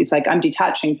when it's like, I'm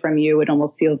detaching from you. It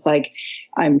almost feels like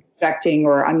I'm rejecting,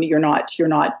 or you're not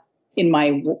in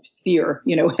my sphere,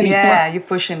 anymore. Yeah, you're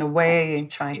pushing away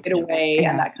and trying to get away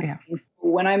and that kind of thing. So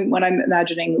when I'm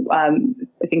imagining,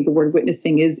 I think the word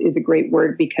witnessing is a great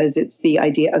word, because it's the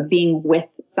idea of being with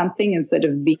something instead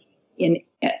of being in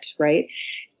it, right?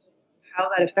 So how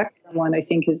that affects someone, I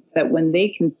think, is that when they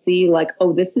can see, like,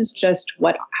 oh, this is just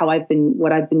what I've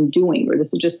been doing, or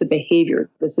this is just the behavior,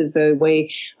 this is the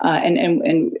way,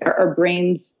 and our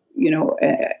brains,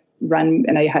 run.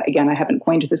 And I haven't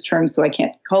coined this term, so I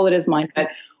can't call it as mine, but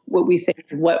what we say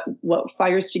is what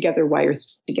fires together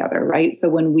wires together, right? So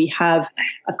when we have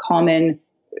a common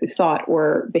thought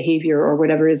or behavior or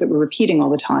whatever it is that we're repeating all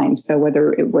the time. So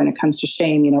when it comes to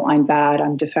shame, I'm bad,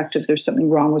 I'm defective, there's something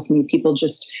wrong with me. People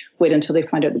just wait until they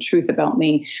find out the truth about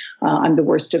me. I'm the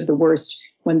worst of the worst.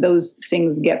 When those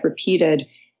things get repeated,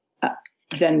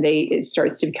 then it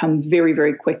starts to become very,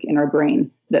 very quick in our brain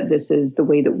that this is the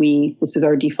way that this is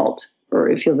our default, or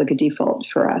it feels like a default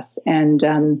for us. And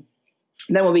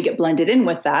then when we get blended in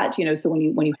with that, so when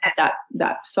you have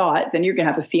that thought, then you're going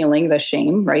to have a feeling, the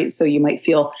shame, right? So you might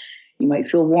feel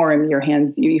warm, your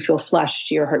hands, you feel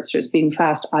flushed, your heart starts beating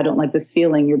fast. I don't like this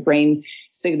feeling. Your brain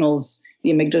signals,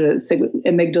 the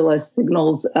amygdala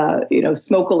signals,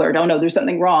 smoke alert. Oh no, there's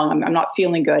something wrong. I'm not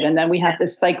feeling good. And then we have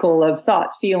this cycle of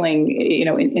thought, feeling,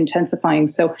 intensifying.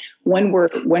 So when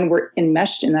we're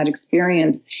enmeshed in that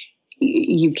experience,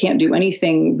 you can't do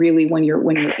anything really when you're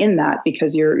in that,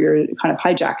 because you're kind of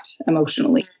hijacked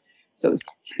emotionally, so to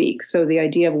speak. So the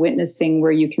idea of witnessing,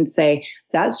 where you can say,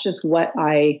 that's just what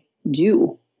I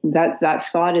do. That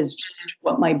thought is just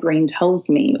what my brain tells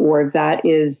me, or that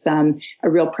is a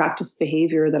real practice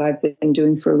behavior that I've been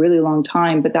doing for a really long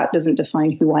time, but that doesn't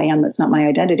define who I am. That's not my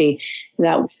identity.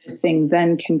 That witnessing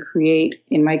then can create,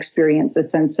 in my experience, a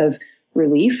sense of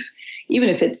relief. Even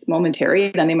if it's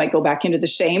momentary, then they might go back into the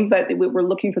shame, but we're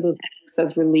looking for those moments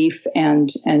of relief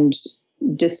and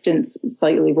distance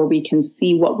slightly, where we can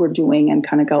see what we're doing and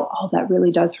kind of go, oh, that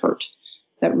really does hurt.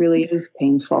 That really is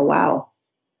painful. Wow.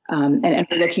 And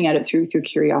we're looking at it through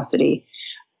curiosity,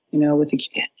 with a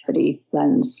curiosity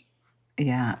lens.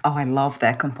 Yeah. Oh, I love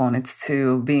that component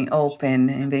too, being open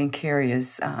and being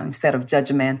curious instead of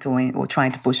judgmental or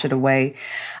trying to push it away.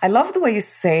 I love the way you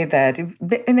say that.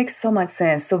 It makes so much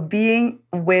sense. So being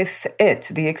with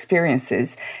the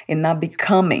experiences, and not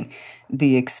becoming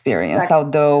the experience. Right.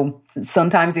 Although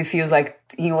sometimes it feels like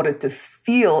in order to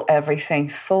feel everything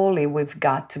fully, we've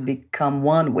got to become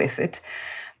one with it.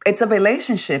 It's a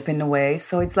relationship in a way.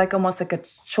 So it's like almost like a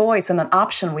choice and an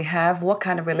option we have. What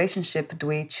kind of relationship do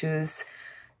we choose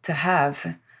to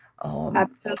have?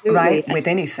 Absolutely. Right? With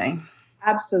anything.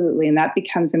 Absolutely. And that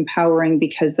becomes empowering,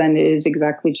 because then it is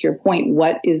exactly to your point.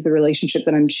 What is the relationship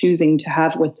that I'm choosing to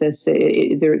have with this?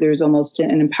 There's almost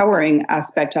an empowering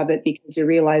aspect of it, because you're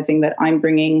realizing that I'm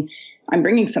bringing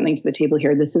something to the table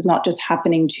here. This is not just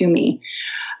happening to me.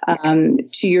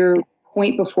 To your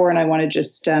point before, and I want to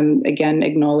just again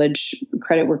acknowledge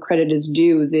credit where credit is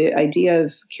due. The idea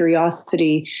of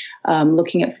curiosity,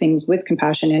 looking at things with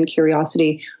compassion and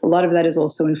curiosity, a lot of that is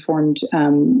also informed,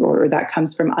 or that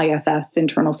comes from IFS,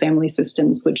 Internal Family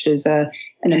Systems, which is an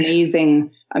amazing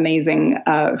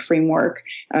framework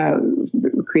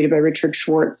created by Richard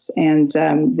Schwartz. And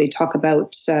they talk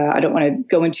about, I don't want to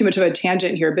go in too much of a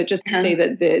tangent here, but just to say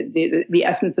that the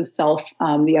essence of self,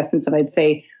 the essence of, I'd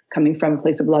say, coming from a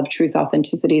place of love, truth,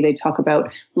 authenticity, they talk about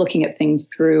looking at things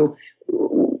through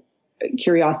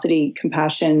curiosity,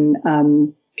 compassion,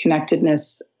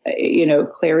 connectedness,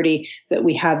 clarity, that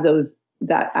we have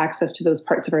that access to those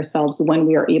parts of ourselves when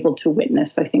we are able to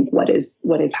witness, I think, what is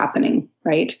happening,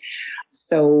 right?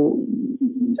 So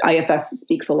IFS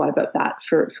speaks a lot about that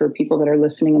for people that are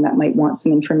listening and that might want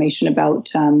some information about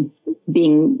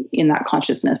being in that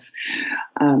consciousness,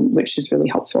 which is really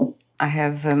helpful. I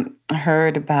have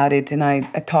heard about it, and I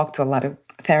talked to a lot of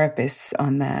therapists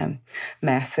on the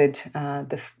method,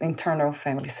 the internal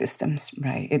family systems,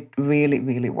 right? It really,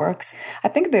 really works. I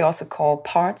think they also call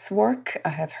parts work. I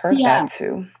have heard that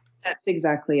too. That's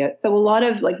exactly it. So a lot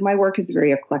of my work is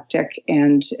very eclectic.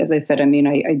 And as I said,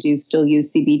 I do still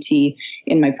use CBT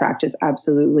in my practice,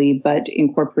 absolutely, but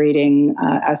incorporating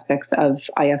aspects of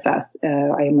IFS. I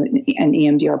am an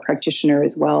EMDR practitioner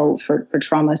as well for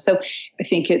trauma. So I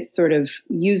think it's sort of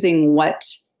using what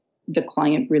the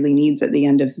client really needs at the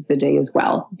end of the day as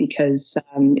well. Because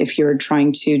if you're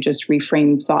trying to just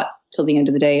reframe thoughts till the end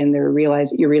of the day and you're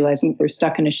realizing they're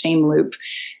stuck in a shame loop,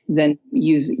 then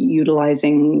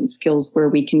utilizing skills where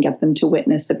we can get them to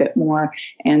witness a bit more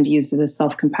and use the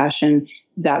self-compassion,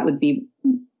 that would be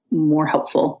more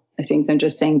helpful, I think, than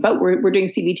just saying, but we're doing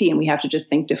CBT and we have to just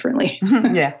think differently.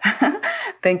 Yeah.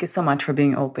 Thank you so much for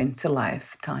being open to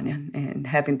life, Tanya, and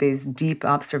having these deep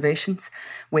observations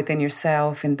within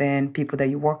yourself and then people that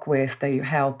you work with, that you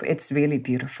help. It's really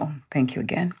beautiful. Thank you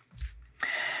again.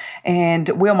 And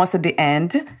we're almost at the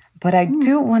end, but I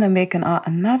do want to make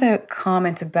another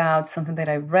comment about something that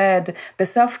I read. The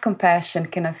self-compassion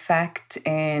can affect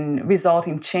and result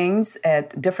in change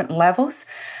at different levels,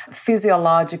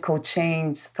 physiological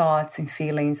change, thoughts and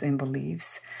feelings and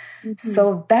beliefs.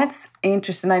 So that's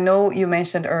interesting. I know you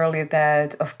mentioned earlier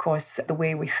that, of course, the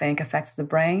way we think affects the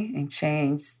brain and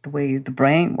changes the way the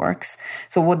brain works.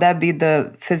 So would that be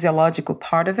the physiological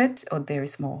part of it, or there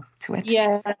is more to it?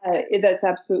 Yeah, that's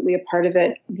absolutely a part of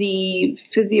it. The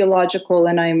physiological,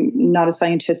 and I'm not a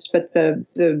scientist, but the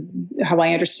how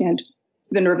I understand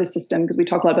the nervous system, because we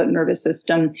talk a lot about nervous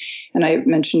system, and I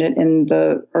mentioned it in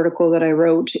the article that I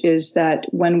wrote, is that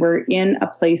when we're in a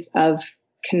place of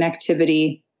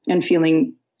connectivity and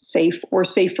feeling safe or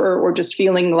safer, or just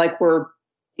feeling like we're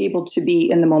able to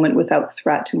be in the moment without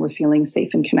threat and we're feeling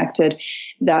safe and connected,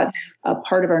 that's a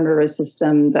part of our nervous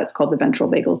system that's called the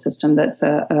ventral vagal system. That's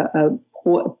a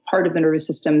part of the nervous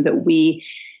system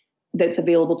that's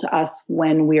available to us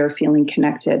when we are feeling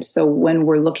connected. So when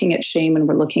we're looking at shame and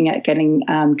we're looking at getting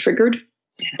triggered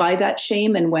by that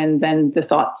shame, and when then the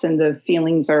thoughts and the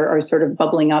feelings are sort of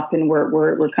bubbling up and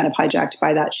we're kind of hijacked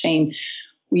by that shame,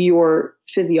 your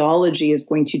physiology is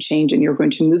going to change and you're going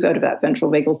to move out of that ventral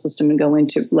vagal system and go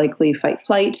into likely fight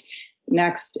flight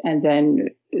next. And then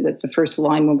that's the first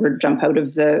line when we jump out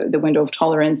of the window of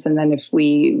tolerance. And then if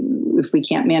we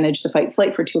can't manage the fight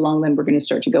flight for too long, then we're going to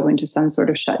start to go into some sort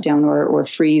of shutdown or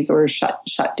freeze or shut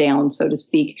down, so to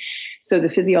speak. So the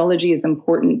physiology is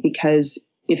important, because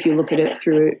if you look at it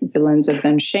through the lens of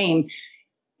then shame,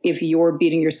 if you're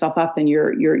beating yourself up and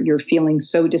you're feeling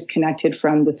so disconnected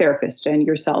from the therapist and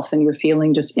yourself, and you're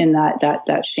feeling just in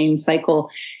that shame cycle,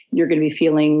 you're going to be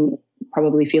feeling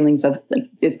probably feelings of like,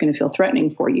 it's going to feel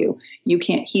threatening for you. You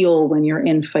can't heal when you're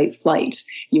in fight flight.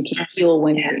 You can't heal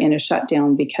when you're in a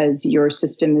shutdown, because your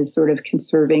system is sort of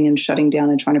conserving and shutting down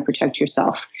and trying to protect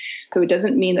yourself. So it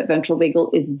doesn't mean that ventral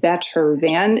vagal is better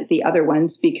than the other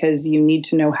ones, because you need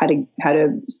to know how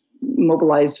to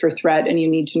mobilize for threat, and you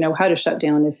need to know how to shut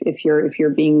down if you're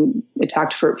being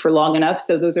attacked for long enough.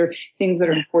 So those are things that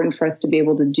are important for us to be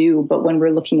able to do. But when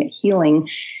we're looking at healing,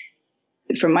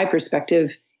 from my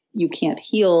perspective, you can't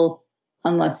heal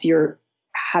unless you're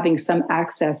having some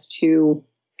access to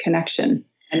connection.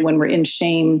 And when we're in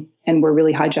shame and we're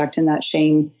really hijacked in that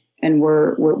shame and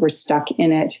we're stuck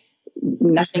in it,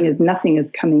 nothing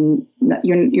is coming.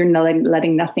 You're not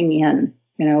letting nothing in.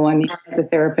 I mean, as a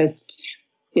therapist,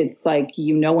 it's like,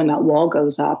 when that wall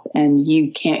goes up and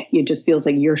it just feels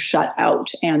like you're shut out,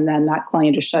 and then that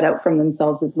client is shut out from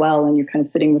themselves as well. And you're kind of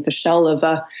sitting with the shell of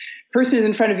a person who's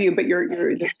in front of you, but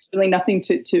there's really nothing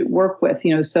to work with,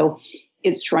 so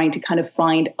it's trying to kind of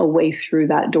find a way through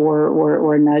that door,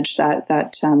 or nudge that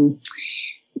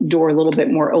door a little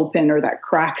bit more open, or that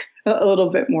crack a little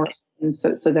bit more,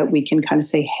 so that we can kind of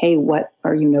say, hey, what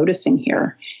are you noticing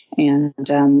here? And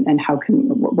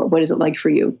what is it like for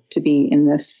you to be in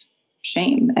this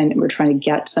shame? And we're trying to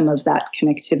get some of that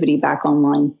connectivity back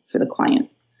online for the client.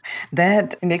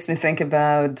 That makes me think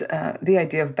about the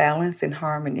idea of balance and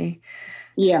harmony.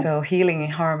 Yeah. So healing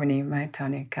and harmony, right,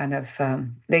 Tanya, kind of,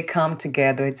 they come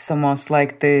together. It's almost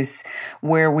like this,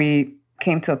 where we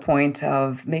came to a point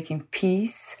of making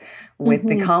peace with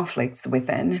the conflicts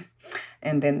within.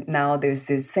 And then now there's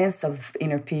this sense of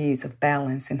inner peace, of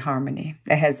balance and harmony.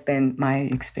 That has been my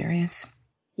experience.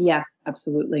 Yes,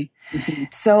 absolutely. Mm-hmm.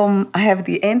 So I have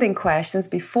the ending questions.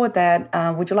 Before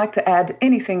that, would you like to add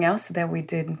anything else that we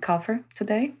didn't cover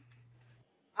today?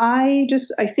 I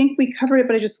think we covered it,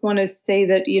 but I just want to say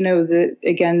that,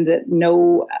 that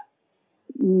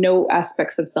no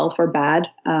aspects of self are bad.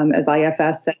 As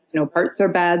IFS says, no parts are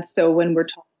bad. So when we're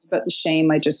talking about the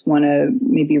shame, I just want to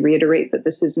maybe reiterate that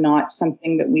this is not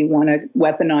something that we want to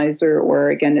weaponize, or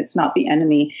again, it's not the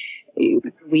enemy.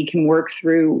 We can work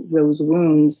through those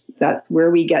wounds. That's where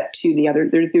we get to the other.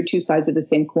 They're two sides of the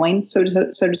same coin, so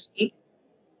to speak.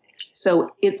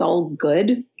 So it's all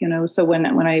good, So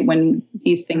when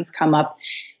these things come up,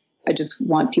 I just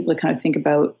want people to kind of think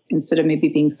about, instead of maybe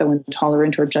being so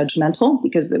intolerant or judgmental,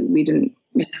 because we didn't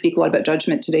speak a lot about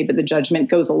judgment today, but the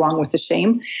judgment goes along with the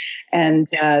shame, and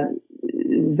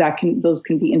those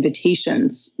can be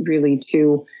invitations really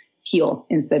to heal,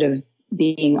 instead of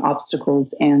being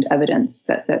obstacles and evidence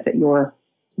that you're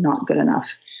not good enough.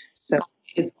 So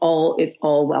it's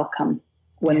all welcome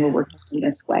when we're working in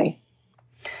this way.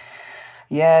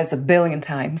 Yes, 1 billion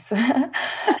times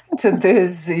to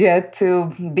this,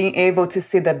 to being able to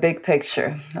see the big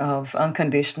picture of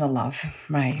unconditional love,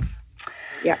 right?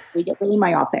 Yeah, we get really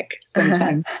myopic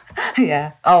sometimes.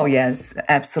 Yeah. Oh, yes,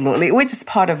 absolutely. Which is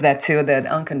part of that too, that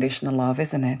unconditional love,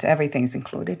 isn't it? Everything's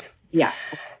included. Yeah.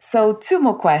 So 2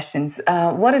 more questions.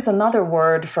 What is another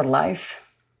word for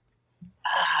life?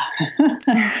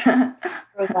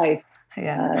 For life.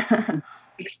 Yeah.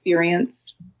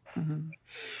 Experience. Mm-hmm.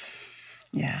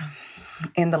 Yeah.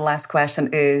 And the last question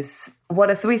is, what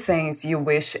are 3 things you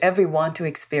wish everyone to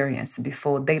experience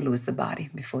before they lose the body,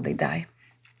 before they die?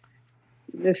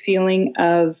 The feeling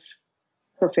of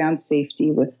profound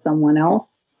safety with someone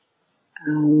else,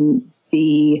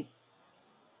 the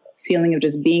feeling of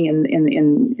just being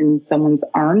in someone's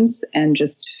arms and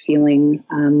just feeling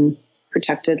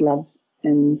protected, loved,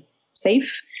 and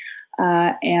safe,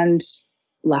 and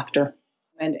laughter,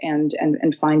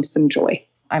 and find some joy.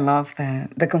 I love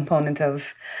that. The component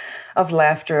of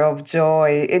laughter, of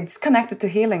joy. It's connected to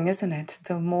healing, isn't it?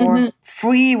 The more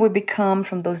free we become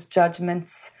from those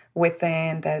judgments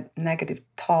within, that negative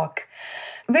talk,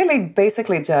 really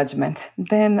basically judgment,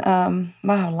 then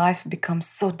life becomes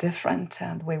so different,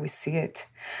 the way we see it.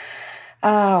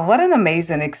 What an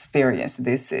amazing experience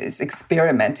this is.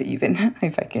 Experiment even,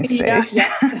 if I can say.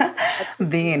 Yeah.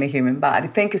 Being in a human body.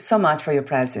 Thank you so much for your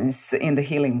presence in the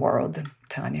healing world,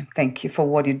 Tanya. Thank you for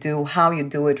what you do, how you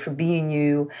do it, for being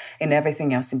you, and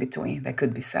everything else in between that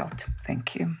could be felt.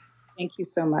 Thank you. Thank you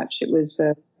so much. It was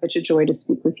such a joy to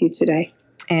speak with you today.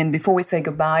 And before we say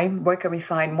goodbye, where can we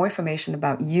find more information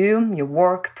about you, your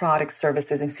work, products,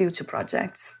 services, and future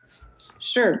projects?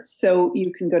 Sure. So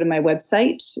you can go to my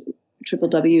website,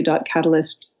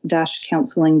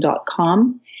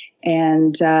 www.catalyst-counseling.com.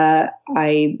 And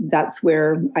that's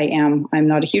where I am. I'm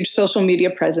not a huge social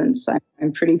media presence.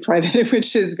 I'm pretty private,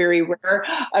 which is very rare.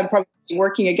 I'm probably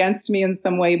working against me in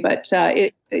some way, but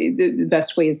the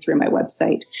best way is through my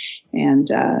website. And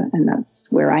that's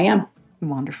where I am.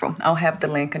 Wonderful. I'll have the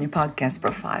link on your podcast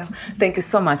profile. Thank you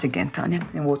so much again, Tanya,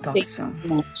 and we'll talk soon. Thank you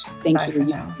so much. Thank Bye you. For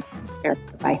now.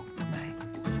 Bye. Bye.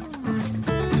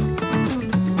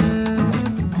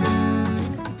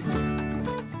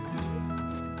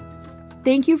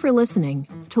 Thank you for listening.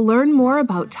 To learn more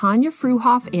about Tanya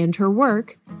Fruehauf and her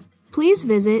work, please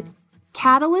visit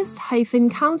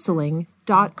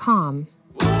catalyst-counseling.com.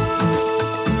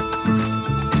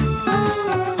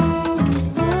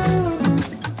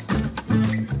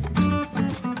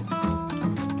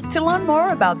 To learn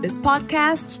more about this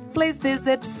podcast, please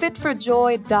visit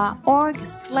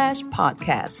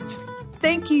fitforjoy.org/podcast.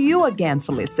 Thank you again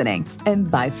for listening, and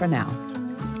bye for now.